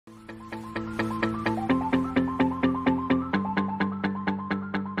Hello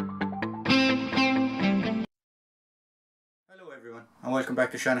everyone and welcome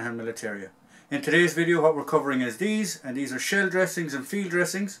back to Shanahan Militaria. In today's video what we're covering is these are shell dressings and field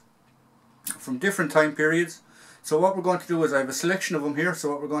dressings from different time periods. So what we're going to do is I have a selection of them here,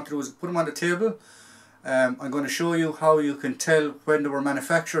 so what we're going to do is put them on the table. I'm going to show you how you can tell when they were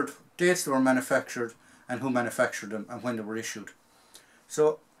manufactured, dates they were manufactured, and who manufactured them and when they were issued.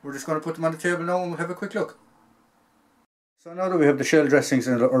 So we're just going to put them on the table now and we'll have a quick look. So now that we have the shell dressings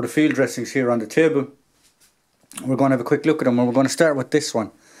or the field dressings here on the table, we're going to have a quick look at them, and we're going to start with this one.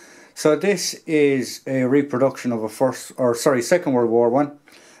 So this is a reproduction of a Second World War one.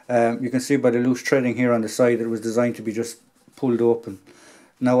 You can see by the loose threading here on the side that it was designed to be just pulled open.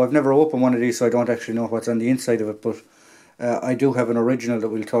 Now I've never opened one of these, so I don't actually know what's on the inside of it, but I do have an original that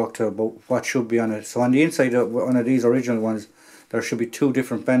we'll talk to about what should be on it. So on the inside of one of these original ones there should be two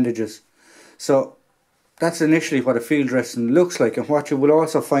different bandages. So that's initially what a field dressing looks like, and what you will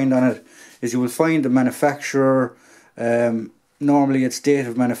also find on it is you will find the manufacturer, normally it's date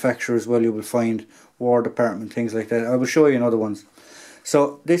of manufacture as well. You will find War Department, things like that. I will show you in other ones.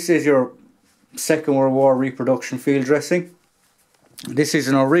 So this is your Second World War reproduction field dressing. This is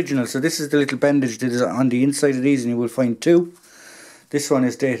an original, so this is the little bandage that is on the inside of these, and you will find two. This one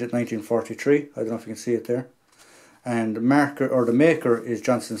is dated 1943, I don't know if you can see it there. And the marker, or the maker, is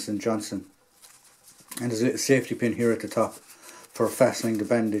Johnson & Johnson. And there's a little safety pin here at the top for fastening the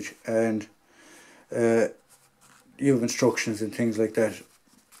bandage, and you have instructions and things like that.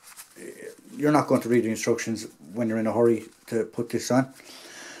 You're not going to read the instructions when you're in a hurry to put this on.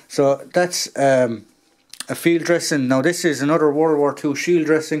 So that's a field dressing. Now this is another World War II shield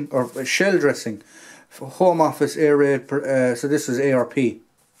dressing, or a shell dressing for Home Office Air Raid. So this was ARP. You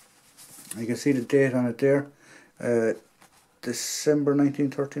can see the date on it there, December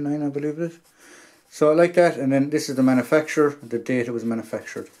 1939 I believe it is. So like that, and then this is the manufacturer, the date it was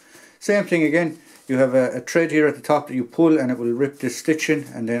manufactured. Same thing again, you have a thread here at the top that you pull and it will rip this stitching,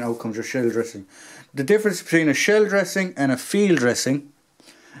 and then out comes your shell dressing. The difference between a shell dressing and a field dressing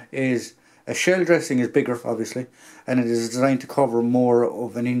is a shell dressing is bigger obviously, and it is designed to cover more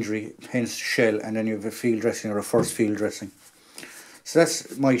of an injury, hence shell, and then you have a field dressing or a first field dressing. So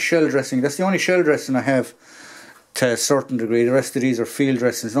that's my shell dressing. That's the only shell dressing I have to a certain degree. The rest of these are field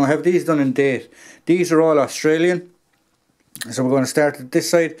dressings. Now I have these done in date. These are all Australian. So we're going to start at this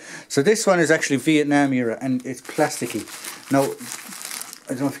side. So this one is actually Vietnam era, and it's plasticky. Now I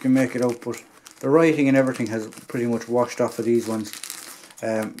don't know if you can make it out, but the writing and everything has pretty much washed off of these ones.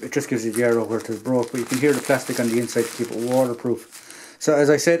 It just gives you the arrow where it is broke, but you can hear the plastic on the inside to keep it waterproof. So as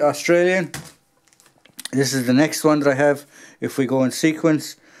I said, Australian. This is the next one that I have if we go in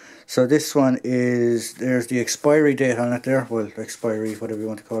sequence. So this one is, there's the expiry date on it there, well, expiry, whatever you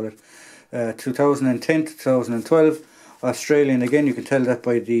want to call it, 2010 to 2012, Australian. Again, you can tell that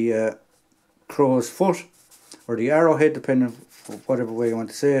by the crow's foot, or the arrowhead, depending on whatever way you want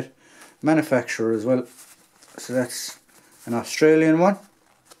to say it. Manufacturer as well, so that's an Australian one.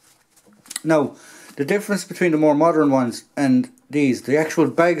 Now, the difference between the more modern ones and these, the actual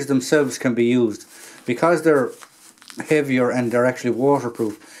bags themselves can be used, because they're heavier and they're actually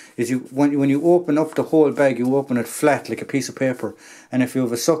waterproof. Is when you open up the whole bag, you open it flat like a piece of paper, and if you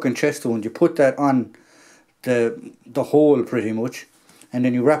have a sucking chest wound, you put that on the hole pretty much, and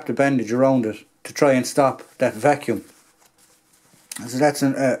then you wrap the bandage around it to try and stop that vacuum. So that's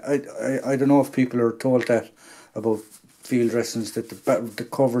an I don't know if people are told that about field dressings, that the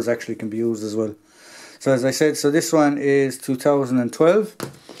covers actually can be used as well. So as I said, so this one is 2012.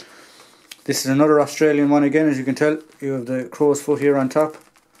 This is another Australian one again. As you can tell, you have the crow's foot here on top,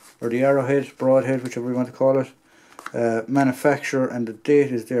 or the arrowhead, broadhead, whichever you want to call it. Manufacturer, and the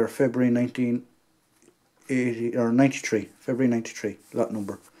date is there, February 1980 or 93, February 93, lot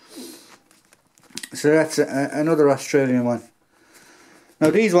number. So that's another Australian one. Now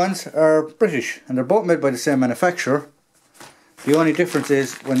these ones are British, and they're both made by the same manufacturer. The only difference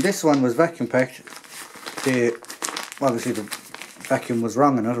is when this one was vacuum packed, obviously the vacuum was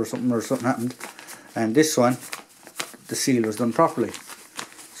wrong in it, or something happened, and this one, the seal was done properly.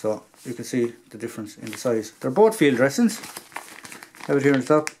 So you can see the difference in the size. They're both field dressings. Have it here on the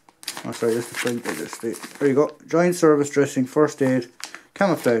top. Oh sorry, just the print. There you go. Joint service dressing, first aid,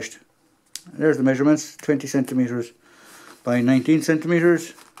 camouflaged. There's the measurements, 20 centimeters by 19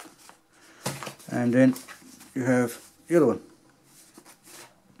 centimeters. And then you have the other one.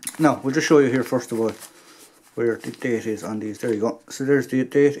 Now we'll just show you here first of all where the date is on these. There you go. So there's the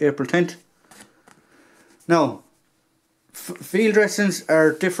date, April 10th. Now field dressings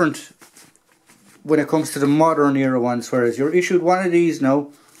are different when it comes to the modern era ones, whereas you're issued one of these now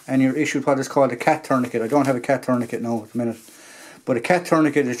and you're issued what is called a cat tourniquet. I don't have a cat tourniquet now at the minute, but a cat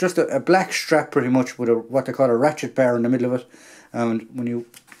tourniquet is just a black strap pretty much with what they call a ratchet bar in the middle of it, and when you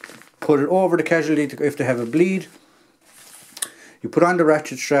put it over the casualty, if they have a bleed, you put on the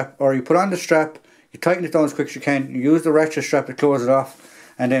ratchet strap, or you put on the strap, you tighten it down as quick as you can, you use the ratchet strap to close it off,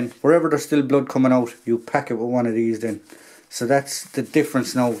 and then wherever there's still blood coming out, you pack it with one of these then. So that's the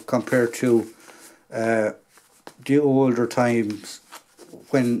difference now compared to the older times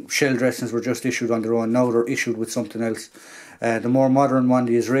when shell dressings were just issued on their own. Now they're issued with something else. The more modern one,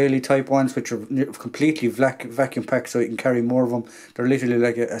 the Israeli type ones, which are completely vacuum packed so you can carry more of them. They're literally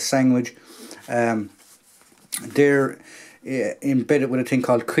like a sandwich. They're embedded with a thing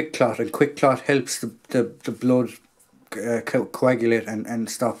called quick clot, and quick clot helps the blood coagulate and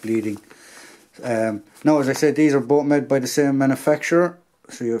stop bleeding. Now, as I said, these are both made by the same manufacturer.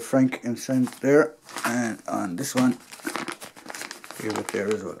 So you have Frank and Saint there, and on this one, you have it there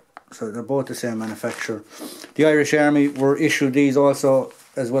as well. So they're both the same manufacturer. The Irish Army were issued these also,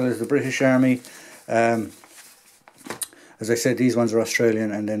 as well as the British Army. As I said, these ones are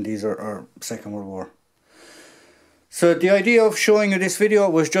Australian, and then these are Second World War. So the idea of showing you this video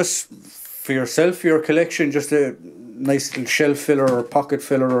was just for yourself, for your collection, just a nice little shelf filler or pocket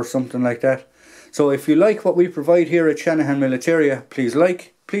filler or something like that. So if you like what we provide here at Shanahan Militaria, please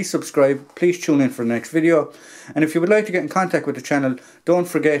like, please subscribe, please tune in for the next video. And if you would like to get in contact with the channel, don't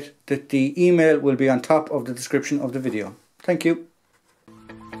forget that the email will be on top of the description of the video. Thank you.